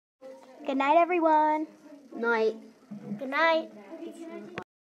Good night, everyone. Night. Good night.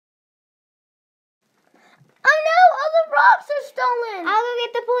 Oh no! All the rocks are stolen! I'll go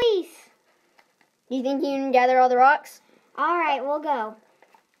get the police. Do you think you can gather all the rocks? Alright, we'll go.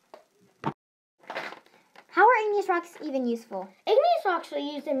 How are igneous rocks even useful? Igneous rocks are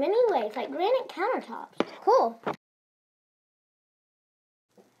used in many ways, like granite countertops. Cool.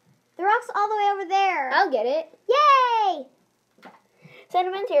 The rock's all the way over there. I'll get it. Yay!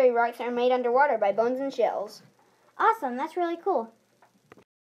 Sedimentary rocks are made underwater by bones and shells. Awesome, that's really cool.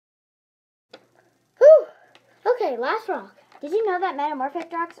 Whew! Okay, last rock. Did you know that metamorphic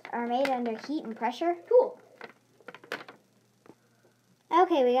rocks are made under heat and pressure? Cool.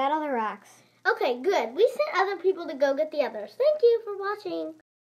 Okay, we got all the rocks. Okay, good. We sent other people to go get the others. Thank you for watching.